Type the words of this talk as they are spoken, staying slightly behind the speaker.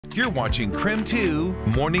You're watching KREM 2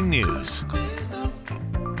 Morning News.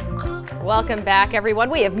 Welcome back, everyone.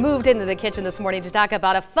 We have moved into the kitchen this morning to talk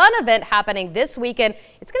about a fun event happening this weekend.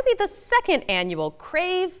 It's going to be the second annual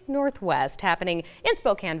Crave Northwest happening in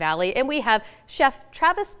Spokane Valley, and we have Chef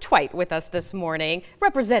Travis Tviet with us this morning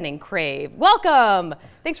representing Crave. Welcome.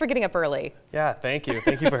 Thanks for getting up early. Yeah, thank you.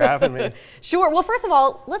 Thank you for having me. Sure. Well, first of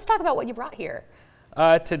all, let's talk about what you brought here.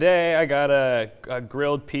 Today I got a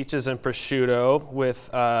grilled peaches and prosciutto with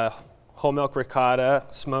whole milk ricotta,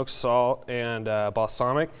 smoked salt, and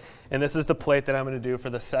balsamic. And this is the plate that I'm going to do for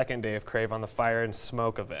the second day of Crave on the Fire and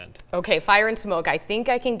Smoke event. Okay, Fire and Smoke. I think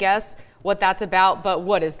I can guess what that's about, but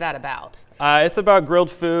what is that about? It's about grilled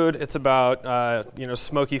food. It's about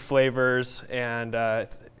smoky flavors, and I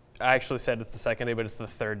actually said it's the second day, but it's the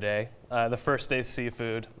third day. The first day is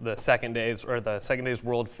seafood, the second day is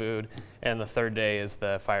world food, and the third day is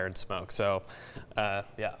the Fire and Smoke. So,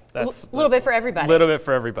 yeah, that's a little bit for everybody. A little bit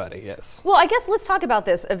for everybody, yes. Well, I guess let's talk about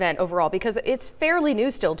this event overall because it's fairly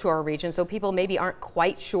new still to our region, so people maybe aren't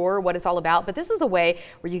quite sure what it's all about. But this is a way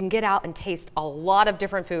where you can get out and taste a lot of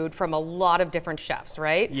different food from a lot of different chefs,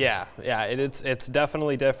 right? Yeah, it's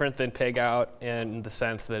definitely different than Pig Out in the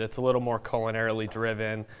sense that it's a little more culinarily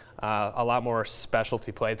driven. A lot more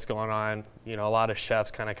specialty plates going on. You know, a lot of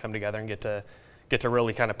chefs kind of come together and get to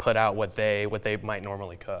really kind of put out what they might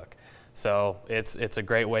normally cook. So it's a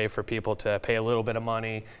great way for people to pay a little bit of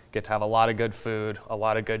money, get to have a lot of good food, a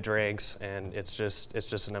lot of good drinks, and it's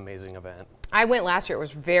just an amazing event. I went last year. It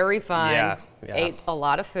was very fun. Yeah. Ate a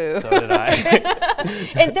lot of food. So did I.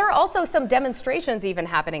 And there are also some demonstrations even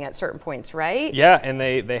happening at certain points, right? Yeah, and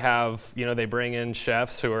they have, they bring in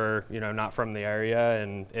chefs who are, not from the area,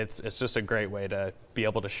 and it's just a great way to be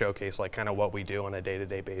able to showcase like kind of what we do on a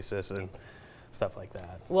day-to-day basis and stuff like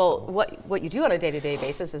that. Well, so what you do on a day-to-day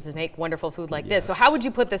basis is to make wonderful food like this. So how would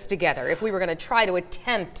you put this together if we were going to try to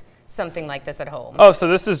attempt something like this at home? Oh, so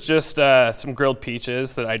this is just some grilled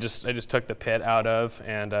peaches that I just took the pit out of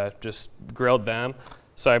and just grilled them.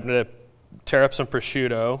 So I'm going to tear up some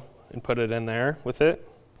prosciutto and put it in there with it.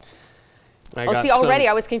 Already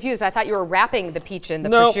I was confused. I thought you were wrapping the peach in the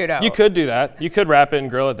prosciutto. No, you could do that. You could wrap it and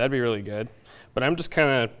grill it. That'd be really good. But I'm just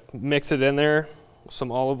kind of mix it in there with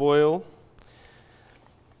some olive oil.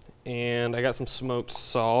 And I got some smoked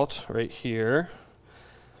salt right here.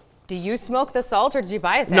 Do you smoke the salt or did you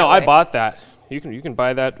buy it that No, way? I bought that. You can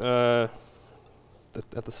buy that at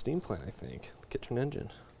the steam plant, I think, the kitchen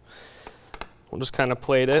engine. We'll just kind of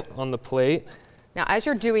plate it on the plate. Now, as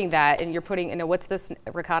you're doing that and you're putting, what's this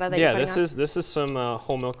ricotta that you're putting on? Yeah, this is some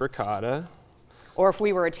whole milk ricotta. Or if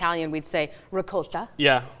we were Italian, we'd say ricotta.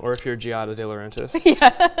 Yeah, or if you're Giada De Laurentiis.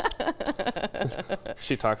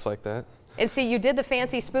 She talks like that. And see, you did the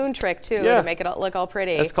fancy spoon trick too to make it look all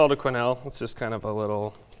pretty. It's called a quenelle. It's just kind of a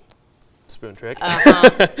little spoon trick.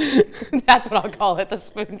 That's what I'll call it, the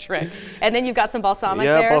spoon trick. And then you've got some balsamic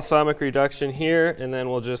there? Yeah, balsamic reduction here, and then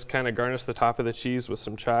we'll just kind of garnish the top of the cheese with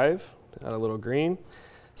some chive, add a little green.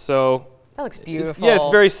 So that looks beautiful. It's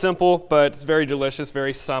very simple, but it's very delicious,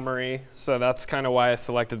 very summery. So that's kind of why I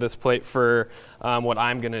selected this plate for what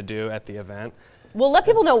I'm going to do at the event. Well, let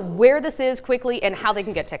people know where this is quickly and how they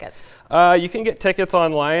can get tickets. You can get tickets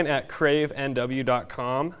online at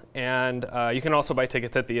cravenw.com, and you can also buy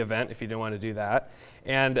tickets at the event if you didn't want to do that.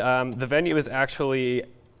 And the venue is actually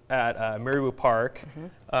at Mariwoo Park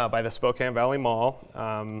by the Spokane Valley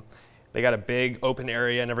Mall. They got a big open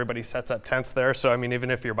area and everybody sets up tents there. So, I mean,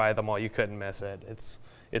 even if you're by the mall, you couldn't miss it.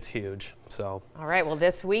 It's huge. So. All right. Well,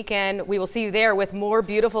 this weekend we will see you there with more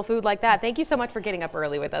beautiful food like that. Thank you so much for getting up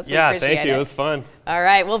early with us. Yeah, thank you. It was fun. All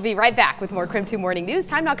right. We'll be right back with more KREM 2 Morning News.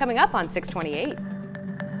 Time now coming up on 628.